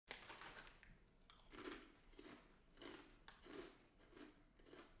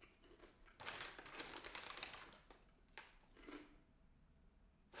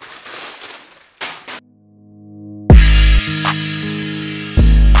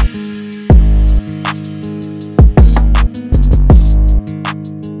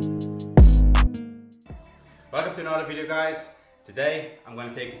video guys. Today I'm going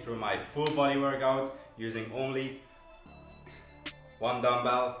to take you through my full body workout using only one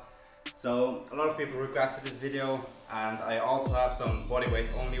dumbbell. So a lot of people requested this video, and I also have some bodyweight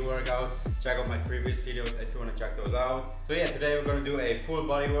only workouts. Check out my previous videos if you want to check those out. So yeah, today we're going to do a full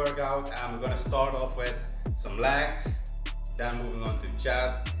body workout, and we're going to start off with some legs, then moving on to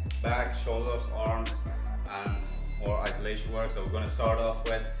chest, back, shoulders, arms, and more isolation work. So we're going to start off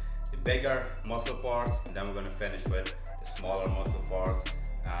with the bigger muscle parts, and then we're going to finish with the smaller muscle parts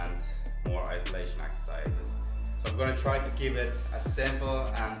and more isolation exercises. So I'm going to try to keep it as simple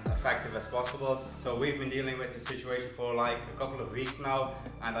and effective as possible. So we've been dealing with this situation for like a couple of weeks now,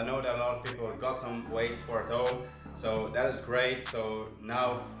 and I know that a lot of people got some weights for at home, so that is great. So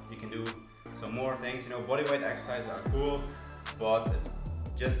now you can do some more things. You know, bodyweight exercises are cool, but it's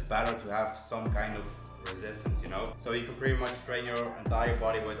just better to have some kind of resistance, you know. So you can pretty much train your entire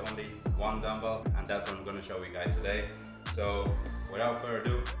body with only one dumbbell, and that's what I'm going to show you guys today. So without further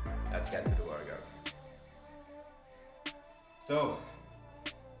ado, let's get to the workout. So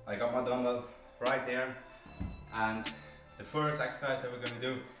I got my dumbbell right here, and the first exercise that we're going to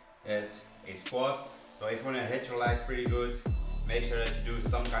do is a squat. So if you want to hit your legs pretty good, make sure that you do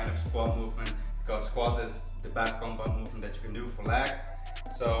some kind of squat movement, because squat is the best compound movement that you can do for legs.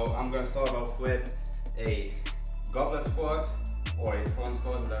 So I'm going to start off with a goblet squat or a front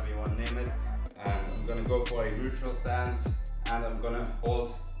squat, whatever you want to name it, and I'm going to go for a neutral stance, and I'm going to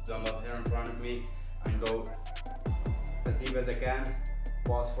hold the dumbbell here in front of me and go as deep as I can,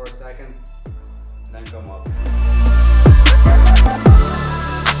 pause for a second, then come up.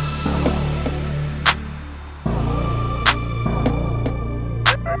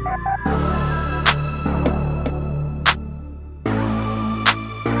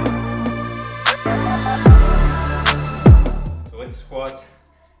 So with squats,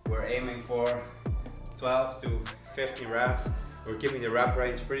 we're aiming for 12 to 15 reps. We're keeping the rep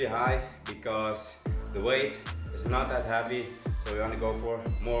range pretty high because the weight is not that heavy, so we want to go for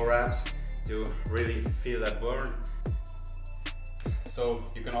more reps to really feel that burn. So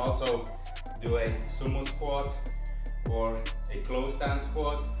you can also do a sumo squat or a closed stance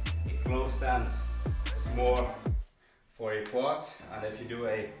squat. A closed stance is more for your quads, and if you do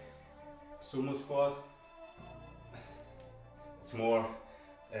a sumo squat, it's more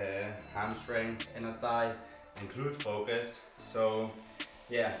hamstring, inner thigh, and glute focus. So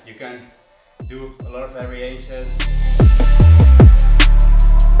yeah, you can do a lot of variations.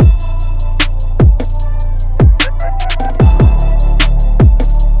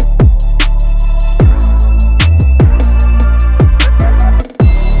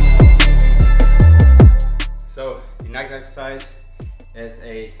 So the next exercise is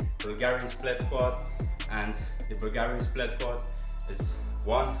a Bulgarian split squat, and the Bulgarian split squat is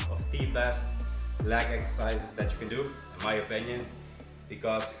one of the best leg exercises that you can do, in my opinion,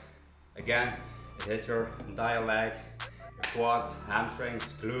 because again, it hits your entire leg, your quads,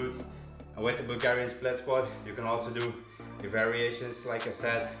 hamstrings, glutes. And with the Bulgarian split squat, you can also do the variations, like I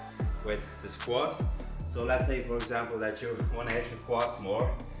said, with the squat. So let's say, for example, that you want to hit your quads more.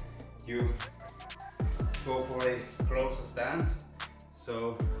 You go for a closer stance,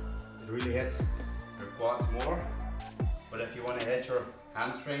 so it really hits your quads more. But if you want to hit your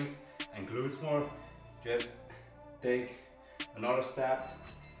hamstrings and glutes more, just take another step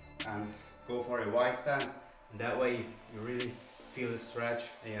and go for a wide stance, and that way you really feel the stretch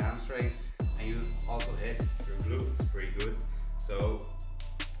in your hamstrings, and you also hit your glutes pretty good. So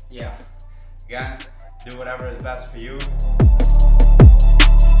yeah, again, do whatever is best for you.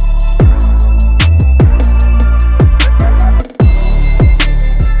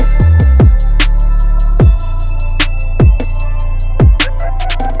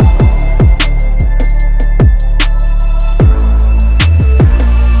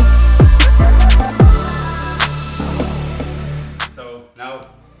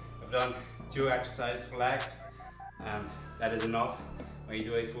 Done 2 exercises for legs, and that is enough when you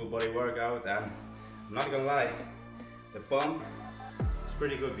do a full body workout. And I'm not gonna lie, the pump is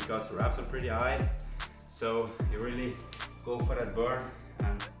pretty good because the reps are pretty high, so you really go for that burn,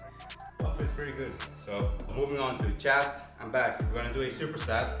 and pump is pretty good. So moving on to chest and back, we're gonna do a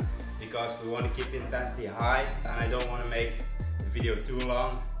superset because we want to keep the intensity high, and I don't want to make the video too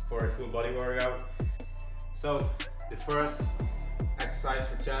long for a full body workout. So the first exercise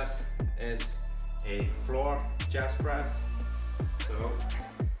for chest is a floor chest press. So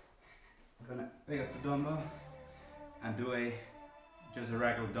I'm gonna pick up the dumbbell and do just a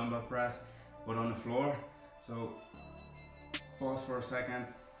regular dumbbell press, but on the floor. So pause for a second,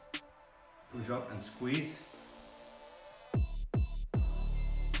 push up and squeeze.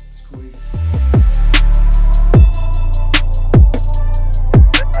 Squeeze.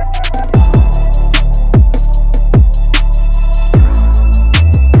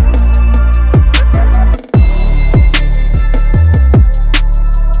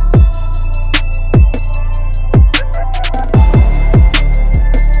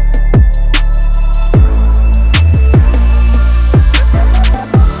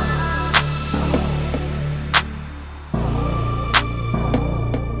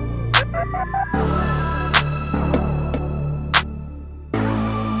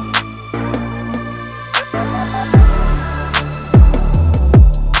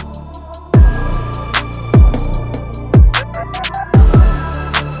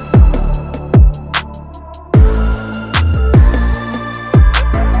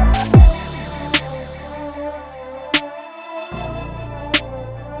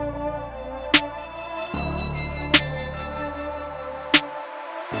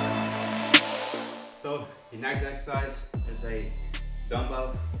 a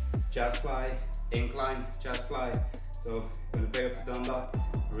dumbbell chest fly, incline chest fly. So I'm gonna pick up the dumbbell,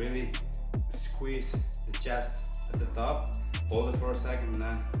 really squeeze the chest at the top, hold it for a second, and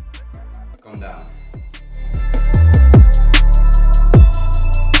then come down.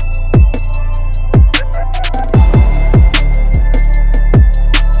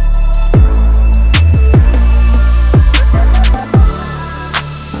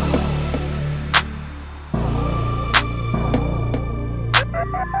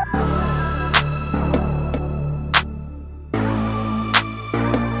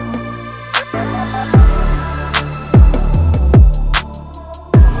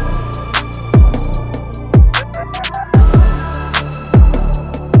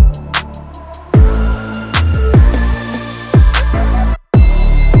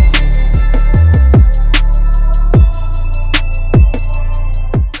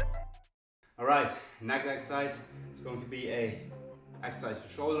 Next exercise is going to be a exercise for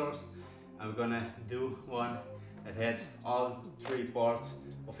shoulders, and we're gonna do one that hits all 3 parts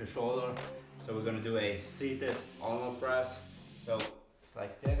of your shoulder. So we're gonna do a seated Arnold press. So it's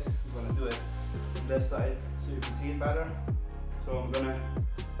like this. I'm gonna do it on this side so you can see it better. So I'm gonna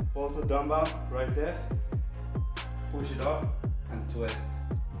hold the dumbbell right this, push it up and twist.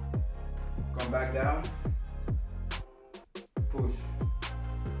 Come back down, push.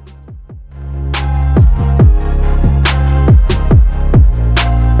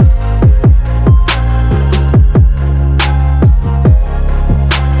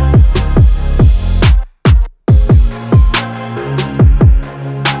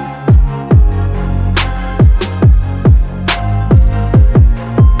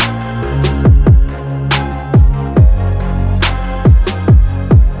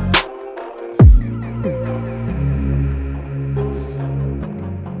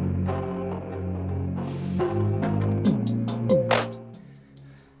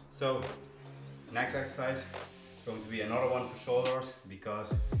 So next exercise is going to be another one for shoulders,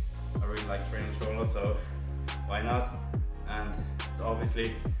 because I really like training shoulders, so why not? And it's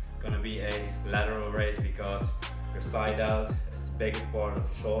obviously going to be a lateral raise, because your side delt is the biggest part of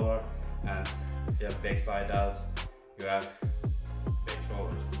your shoulder, and if you have big side delts, you have big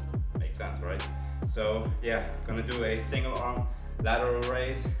shoulders. Makes sense, right? So yeah, I'm going to do a single arm lateral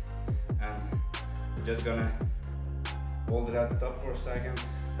raise, and I'm just going to hold it at the top for a second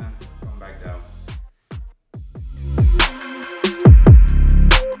and come back down.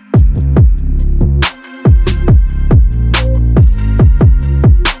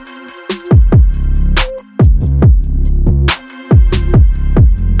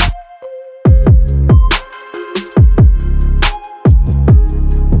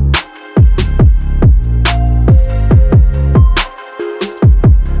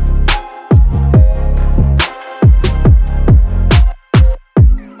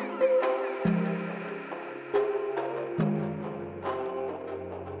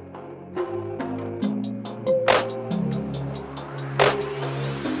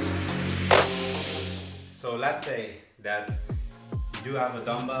 So let's say that you do have a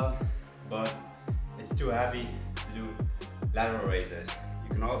dumbbell, but it's too heavy to do lateral raises.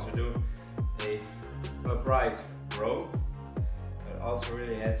 You can also do a upright row. It also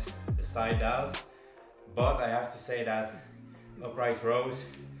really hits the side delts, but I have to say that upright rows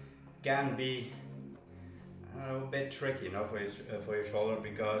can be a bit tricky, you know, for your shoulder,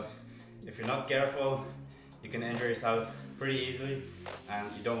 because if you're not careful, you can injure yourself pretty easily,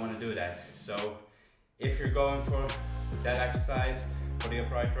 and you don't want to do that. So if you're going for that exercise for the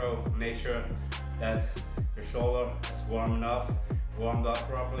upright row, make sure that your shoulder is warmed up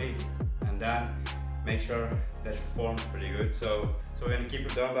properly, and then make sure that your form is pretty good. So we're going to keep your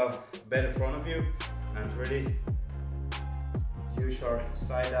dumbbell a bit in front of you and really use your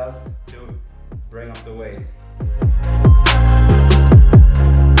side delt to bring up the weight.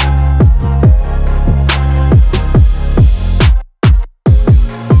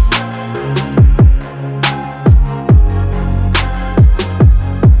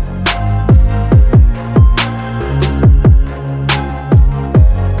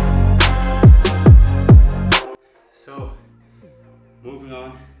 Moving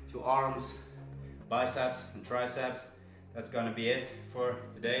on to arms, biceps and triceps. That's gonna be it for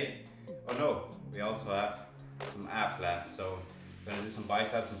today. Oh no, we also have some abs left. So we're gonna do some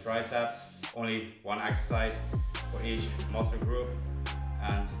biceps and triceps. Only one exercise for each muscle group,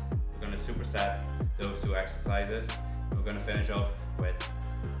 and we're gonna superset those 2 exercises. We're gonna finish off with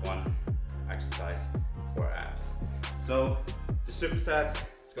 1 exercise for abs. So the superset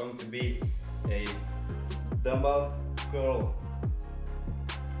is going to be a dumbbell curl,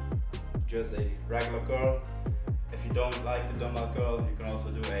 just a regular curl, if you don't like the dumbbell curl, you can also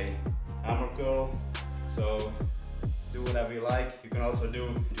do a hammer curl. So do whatever you like. You can also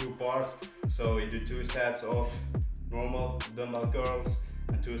do 2 parts. So you do 2 sets of normal dumbbell curls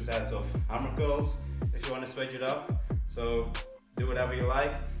and 2 sets of hammer curls if you want to switch it up. So do whatever you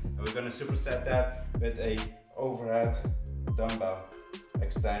like. And we're going to superset that with a overhead dumbbell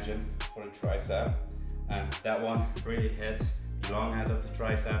extension for the tricep. And that one really hits the long head of the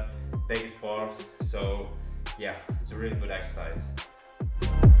tricep, biggest part. So yeah, it's a really good exercise.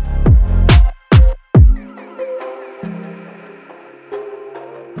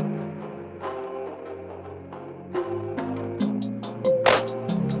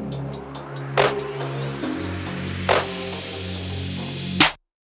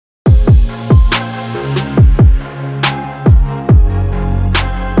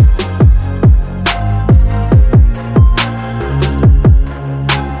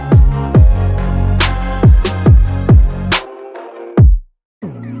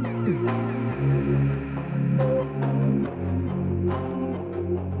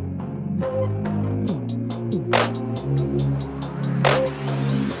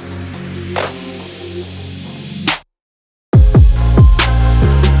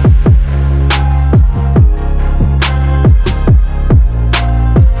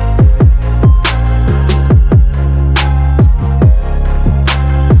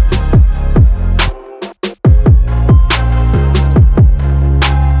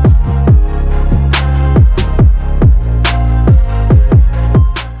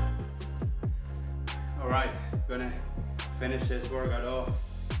 Gonna finish this workout off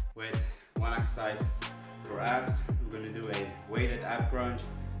with one exercise for abs. We're gonna do a weighted ab crunch.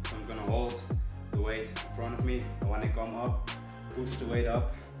 So I'm gonna hold the weight in front of me, and when I come up, push the weight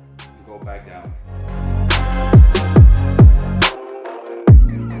up and go back down.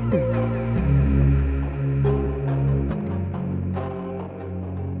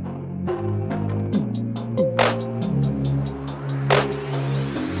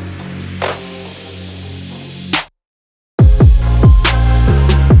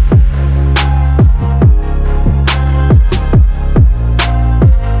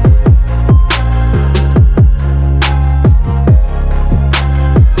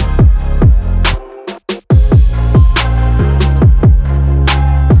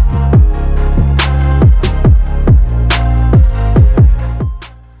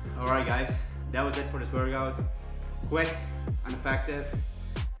 That was it for this workout. Quick and effective,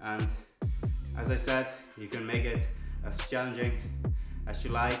 and as I said, you can make it as challenging as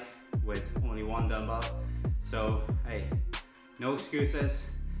you like with only 1 dumbbell. So hey, no excuses.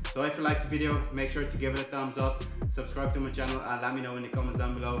 So if you liked the video, make sure to give it a thumbs up, subscribe to my channel, and let me know in the comments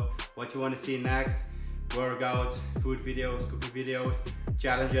down below what you want to see next. Workouts, food videos, cooking videos,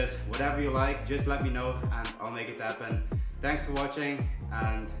 challenges, whatever you like, just let me know and I'll make it happen. Thanks for watching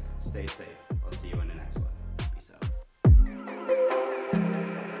and stay safe. I'll see you